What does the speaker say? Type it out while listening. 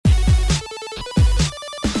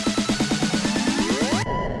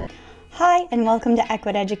Hi, and welcome to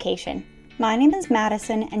Ecwid Education. My name is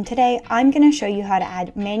Madison, and today I'm going to show you how to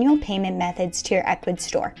add manual payment methods to your Ecwid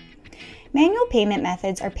store. Manual payment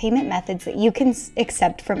methods are payment methods that you can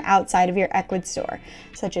accept from outside of your Ecwid store,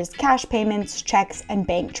 such as cash payments, checks, and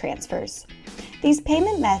bank transfers. These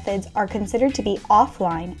payment methods are considered to be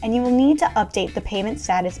offline, and you will need to update the payment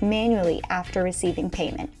status manually after receiving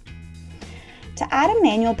payment. To add a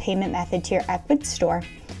manual payment method to your Ecwid store,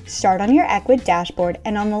 start on your Ecwid dashboard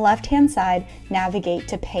and on the left-hand side, navigate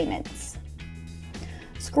to Payments.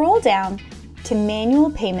 Scroll down to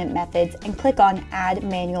Manual Payment Methods and click on Add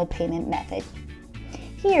Manual Payment Method.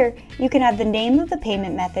 Here, you can add the name of the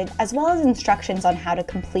payment method as well as instructions on how to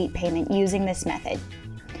complete payment using this method.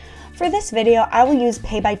 For this video, I will use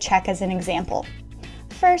Pay by Check as an example.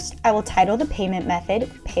 First, I will title the payment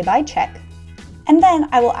method Pay by Check, and then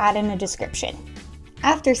I will add in a description.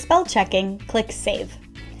 After spell checking, click Save.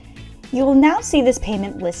 You will now see this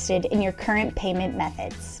payment listed in your current payment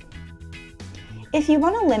methods. If you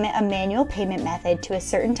want to limit a manual payment method to a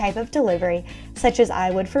certain type of delivery, such as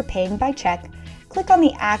I would for paying by check, click on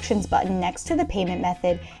the Actions button next to the payment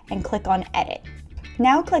method and click on Edit.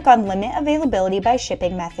 Now click on Limit Availability by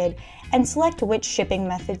Shipping Method and select which shipping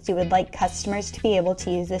methods you would like customers to be able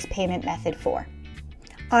to use this payment method for.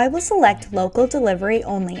 I will select local delivery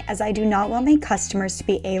only, as I do not want my customers to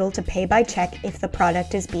be able to pay by check if the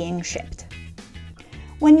product is being shipped.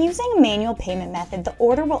 When using a manual payment method, the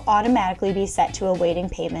order will automatically be set to awaiting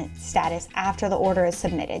payment status after the order is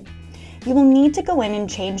submitted. You will need to go in and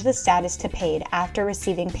change the status to paid after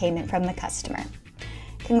receiving payment from the customer.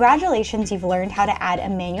 Congratulations, you've learned how to add a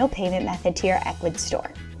manual payment method to your Ecwid store.